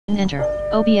Enter.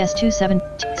 OBS 27.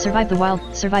 Survive the wild.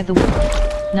 Survive the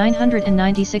wild.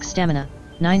 996 stamina.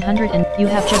 900 and you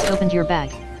have just opened your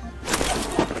bag.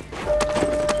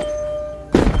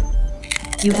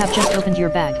 You have just opened your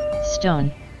bag.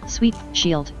 Stone. Sweep.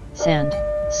 Shield. Sand.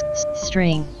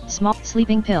 String. Small.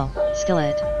 Sleeping pill.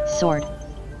 Skillet. Sword.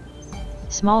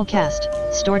 Small cast.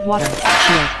 Stored water.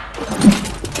 Shield.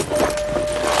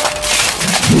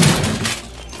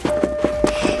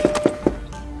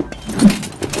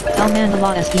 El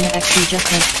Mandala Espina XP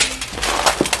just went.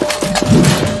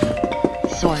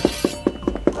 Sword.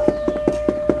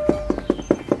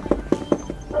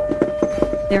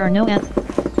 There are no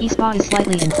E-spot is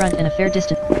slightly in front and a fair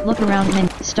distance. Look around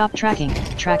and stop tracking.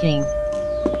 Tracking.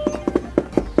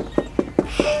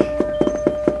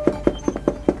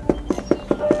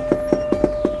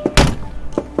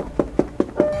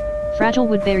 Fragile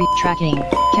woodberry. Tracking.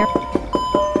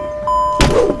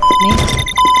 Main.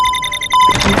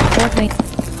 Fourth main.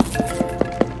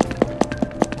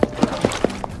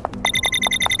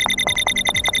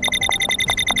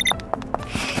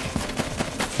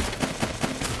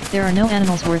 There are no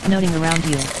animals worth noting around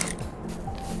you.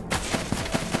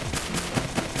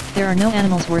 There are no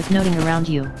animals worth noting around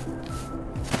you.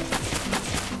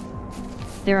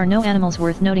 There are no animals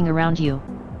worth noting around you.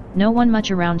 No one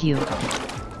much around you.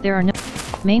 There are no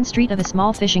main street of a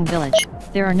small fishing village.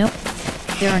 There are no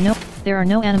animals.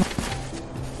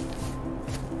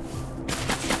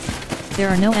 There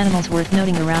are no animals worth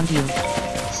noting around you.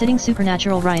 Sitting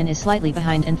supernatural Ryan is slightly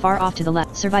behind and far off to the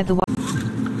left. Survive the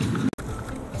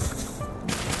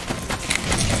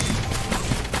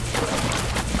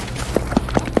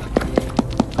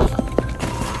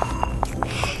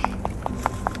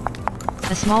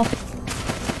a small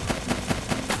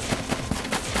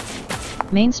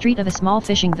main street of a small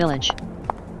fishing village.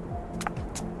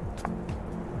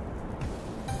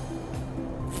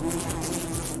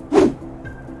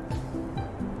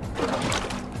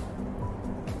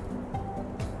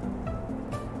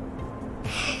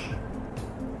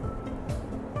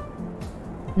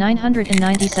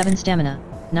 $997 stamina.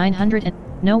 900 and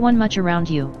no one much around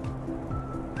you.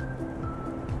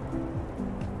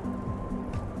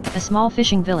 A small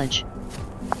fishing village.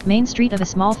 Main street of a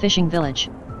small fishing village.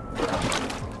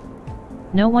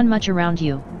 No one much around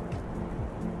you.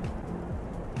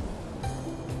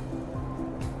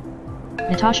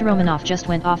 Natasha Romanoff just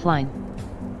went offline.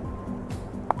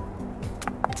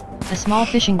 A small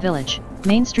fishing village.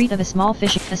 Main street of a small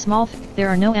fishing. There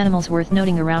are no animals worth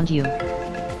noting around you.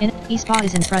 E-spot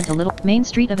is in front a little. Main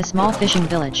street of a small fishing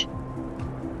village.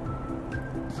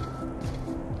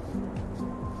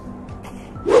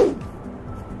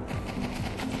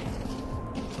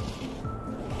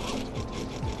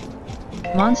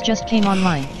 Mons just came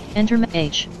online. Enter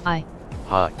Hi.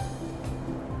 Hi.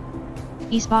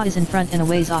 E-spot is in front and a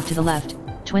ways off to the left,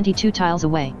 22 tiles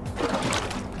away.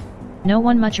 No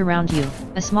one much around you.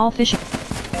 A small fishing.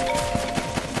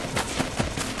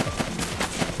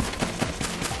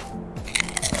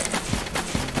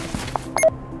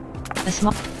 A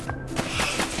small.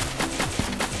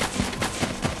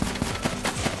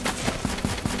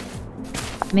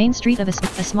 Main street of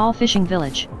a small fishing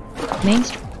village. Main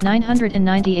street.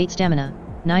 998 stamina,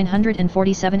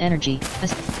 947 energy.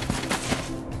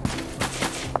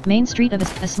 Main street of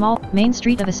a small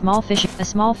fishing.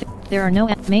 There are no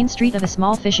main street of a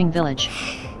small fishing village.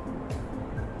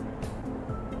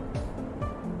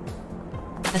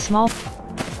 A small.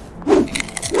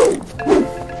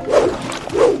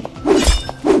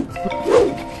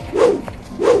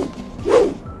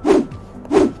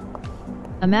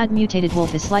 A mad mutated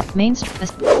wolf is like main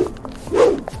street.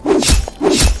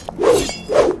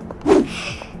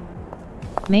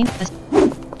 Main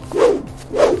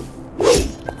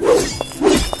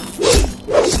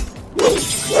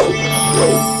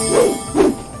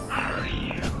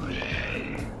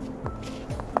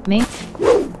main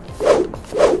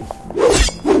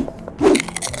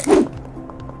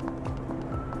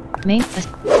main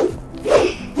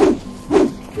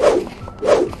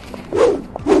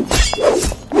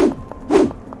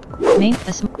main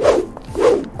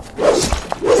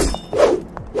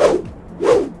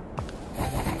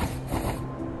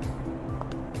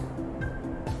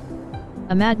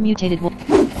a mad mutated wolf.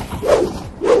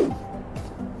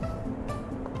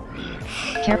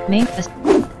 Main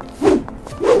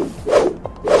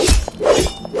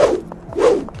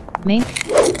main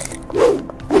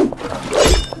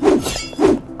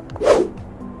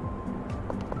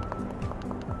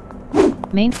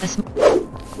main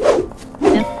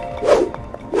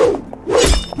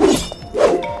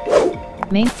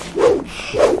main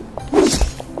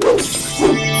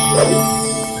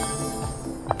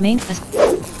Main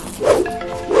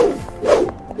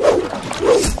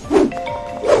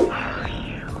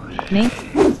Main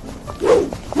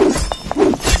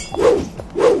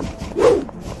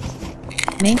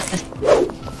Main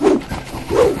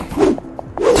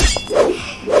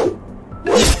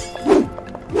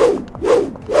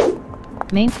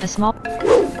Main a small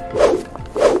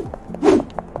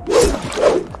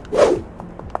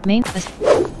Main a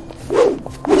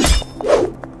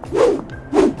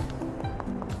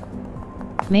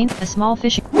Main a small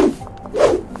fishing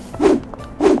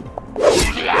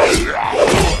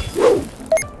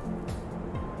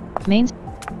Mains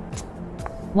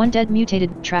 1 dead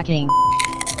mutated tracking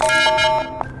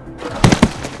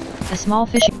a small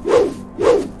fishing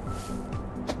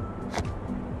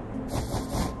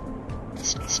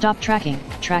Stop tracking,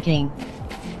 tracking.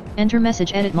 Enter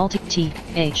message edit multi T,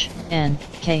 H, N,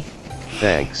 K.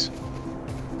 Thanks.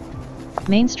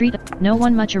 Main Street, no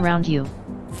one much around you.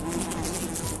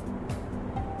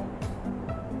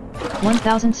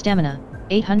 1000 stamina,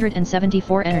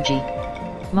 874 energy.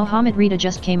 Mohammed Rita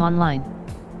just came online.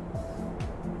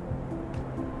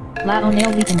 La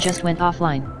O'Neill Leakin just went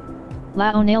offline.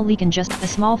 La O'Neill Leakin just a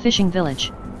small fishing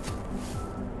village.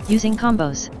 Using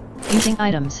combos. Using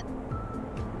items.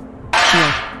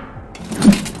 Shield.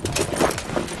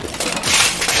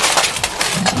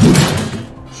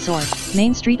 Sword.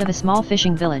 Main street of a small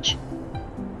fishing village.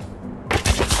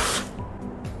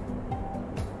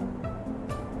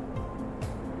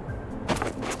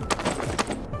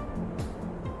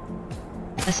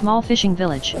 A small fishing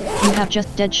village. You have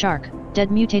just dead shark,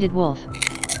 dead mutated wolf.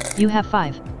 You have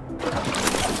 5. Shield.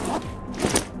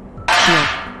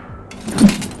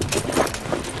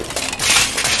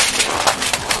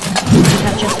 You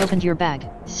have just opened your bag.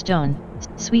 Stone,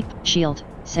 sweep, shield,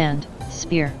 sand,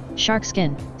 spear, shark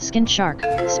skin, skinned shark,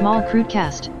 small crude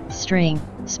cast, string,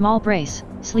 small brace,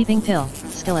 sleeping pill,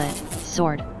 skillet,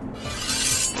 sword.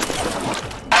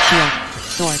 Shield,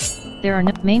 sword. There are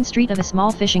no main street of a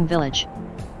small fishing village.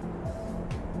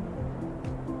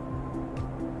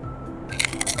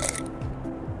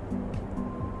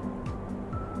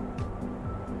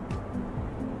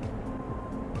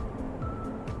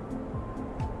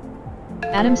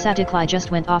 Adam Satikli just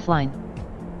went offline.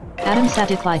 Adam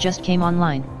Satikli just came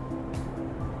online.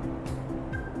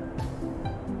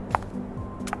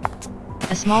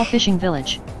 A small fishing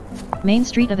village. Main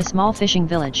street of a small fishing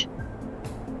village.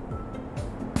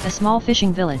 A small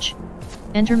fishing village.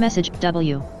 Enter message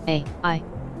W A I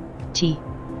T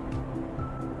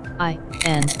I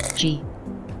N G.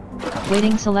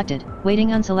 Waiting selected. Waiting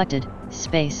unselected.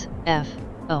 Space F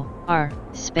O R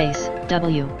space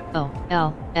W O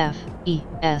L F E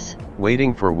S.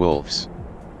 Waiting for wolves.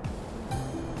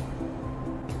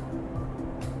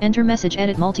 Enter message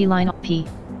edit multi-line P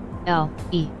L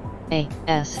E A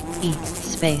S E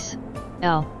space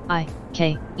L I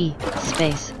K E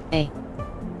space A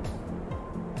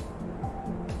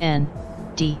N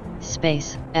D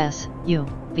space S U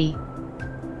V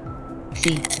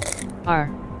C R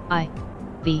I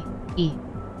V E.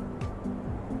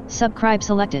 Subscribe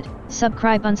selected,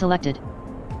 subscribe unselected.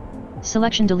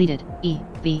 Selection deleted, E,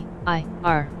 V, I,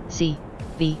 R, C,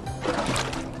 V,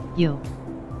 U,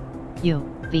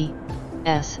 U, V,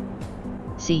 S,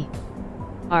 C,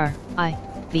 R, I,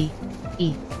 V,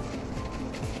 E.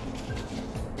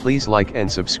 Please like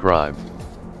and subscribe.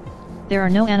 There are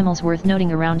no animals worth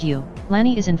noting around you.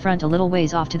 Lanny is in front a little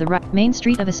ways off to the right. Main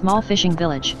street of a small fishing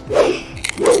village.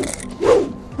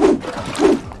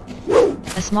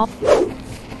 A small...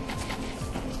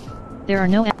 There are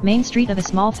no main street of a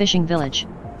small fishing village.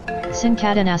 Sin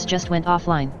Kadanas just went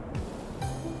offline.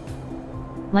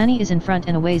 Lanny is in front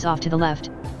and a ways off to the left,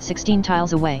 16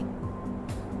 tiles away.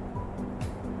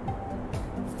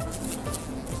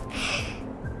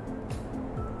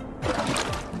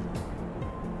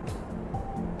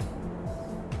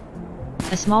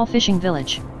 A small fishing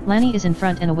village. Lanny is in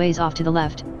front and a ways off to the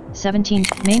left, 17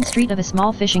 main street of a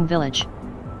small fishing village.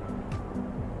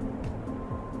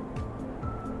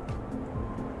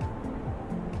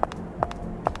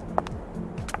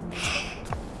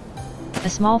 A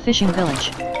small fishing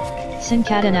village. Sin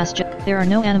Kadanas there are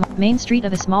no animal. Main street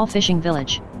of a small fishing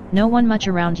village. No one much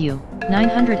around you.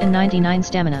 999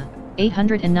 stamina,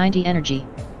 890 energy.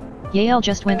 Yael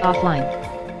just went offline.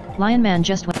 Lion Man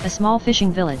just went. A small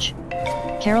fishing village.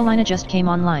 Carolina just came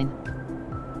online.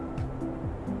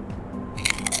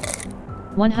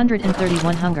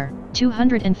 131 hunger,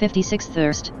 256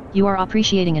 thirst. You are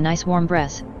appreciating a nice warm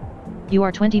breath. You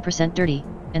are 20% dirty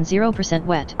and 0%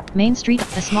 wet. Main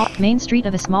street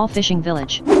of a small fishing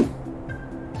village.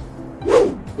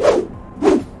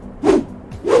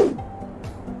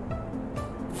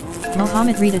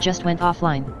 Mohammed Rita just went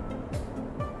offline.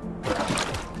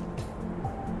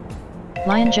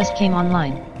 Lion just came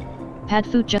online. Pad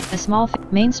food just a small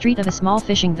main street of a small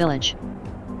fishing village.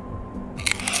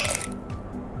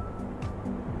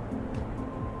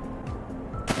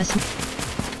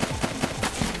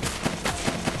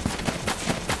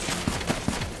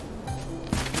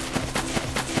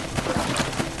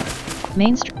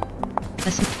 Main street.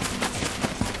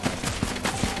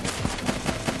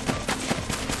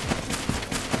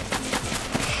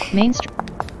 Main street.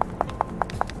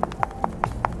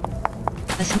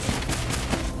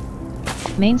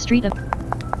 Main street of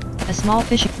a small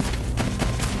fishing.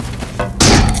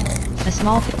 A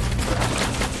small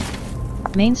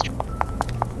main street.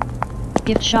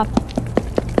 Gift shop.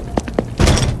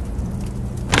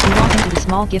 You walk into the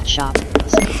small gift shop.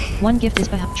 One gift is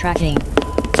behind tracking.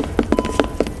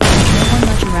 No one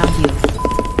much around you.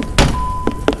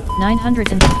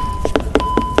 900 and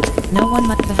no one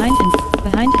much behind and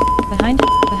behind.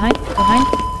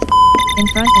 In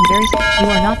front and very you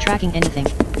are not tracking anything.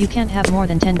 You can't have more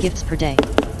than 10 gifts per day.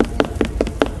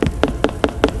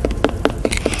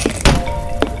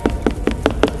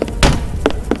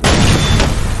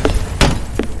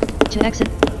 To exit.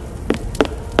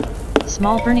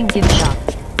 Small burning gift shop.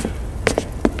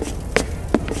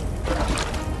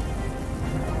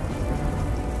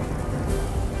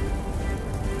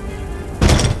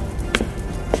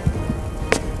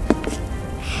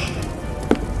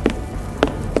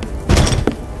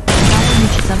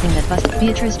 Something that bust.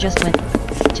 Beatrice just went.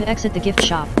 To exit the gift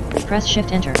shop, press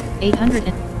shift enter. 800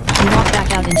 and you walk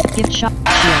back out into gift shop.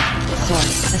 Shield. Sword.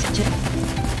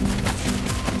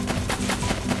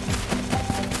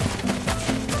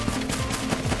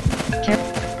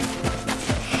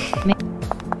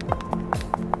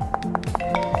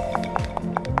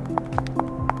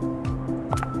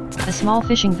 A small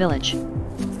fishing village.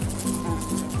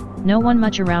 No one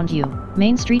much around you.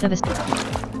 Main street of a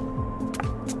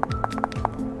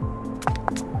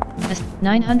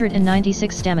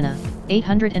 996 stamina,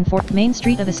 804 main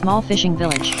street of a small fishing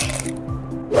village.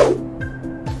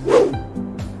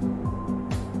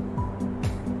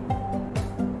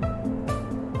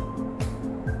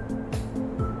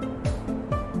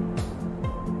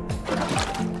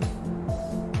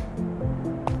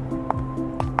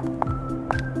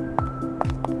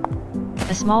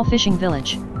 A small fishing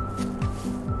village.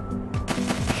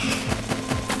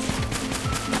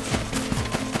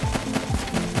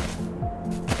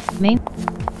 Main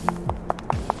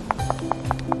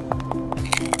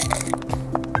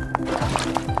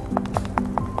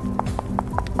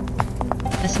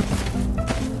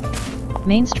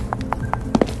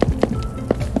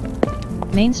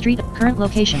Main street current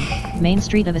location main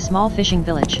street of a small fishing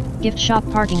village gift shop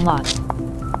parking lot.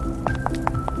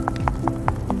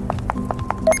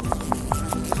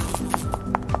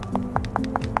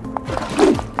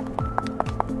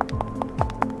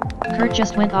 Kurt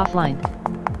just went offline.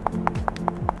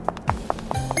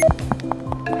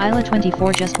 Isla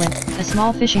 24 just went, a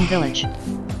small fishing village.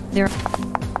 There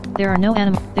are no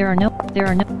animals, a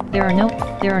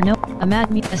mad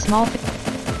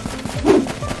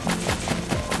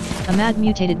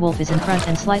mutated wolf is in front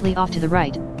and slightly off to the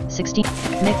right, 16,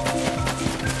 Nick.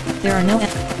 There are no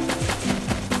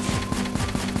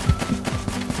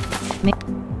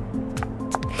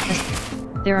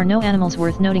There are no animals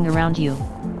worth noting around you.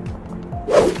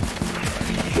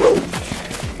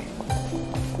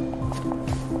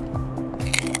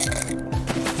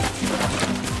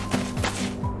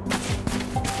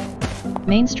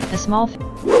 Main street, a small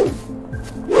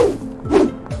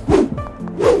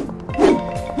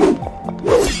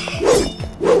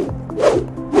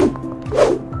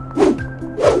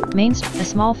Main street, a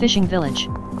small fishing village.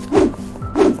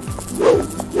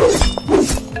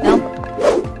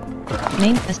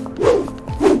 Main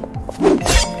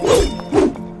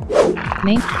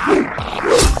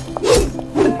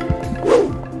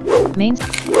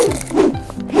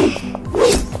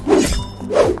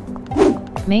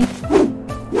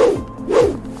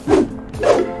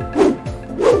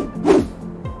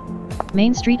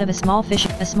Main street of a small fish, a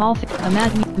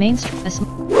mad main street,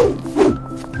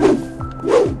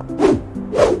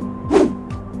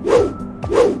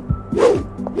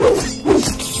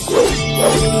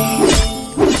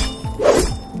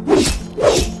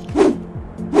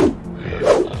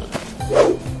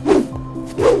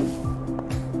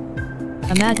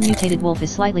 a mad mutated wolf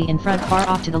is slightly in front, far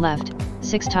off to the left,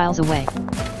 6 tiles away.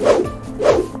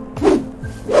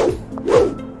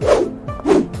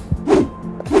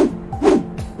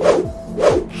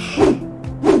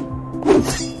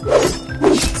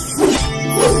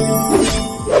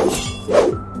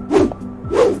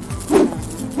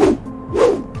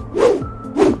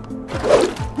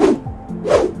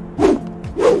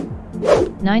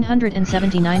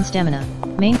 979 stamina.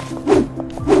 Main.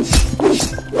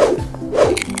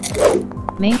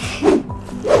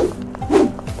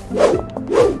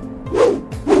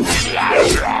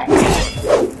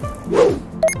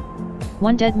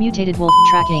 One dead mutated wolf.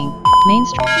 Tracking. Main.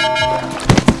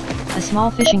 A small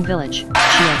fishing village.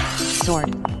 Shield.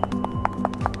 Sword.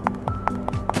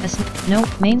 No.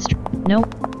 Main. No.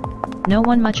 No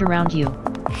one much around you.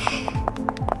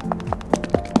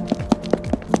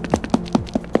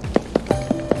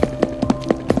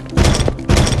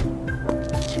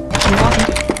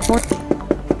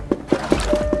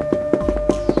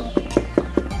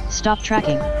 Stop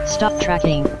tracking. Stop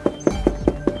tracking.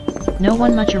 No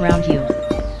one much around you.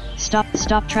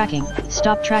 Stop tracking.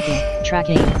 Stop tracking.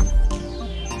 Tracking.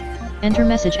 Enter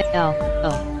message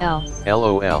LOL.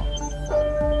 LOL.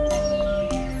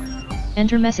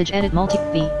 Enter message edit multi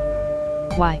B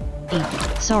Y E.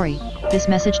 Sorry, this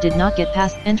message did not get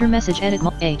past. Enter message edit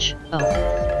H O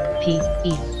P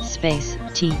E space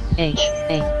T H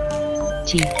A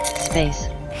T space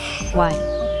Y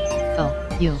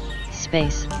O U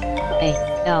space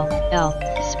A L L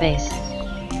space.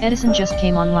 Edison just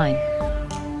came online.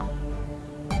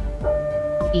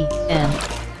 E N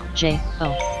J O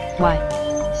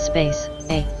Y space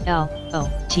A L O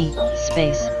T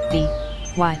space B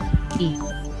Y E.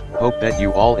 Hope that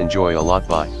you all enjoy a lot.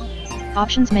 Bye.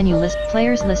 Options menu list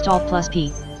players list Alt plus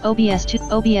P. OBS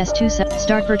 2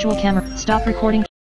 start virtual camera. Stop recording.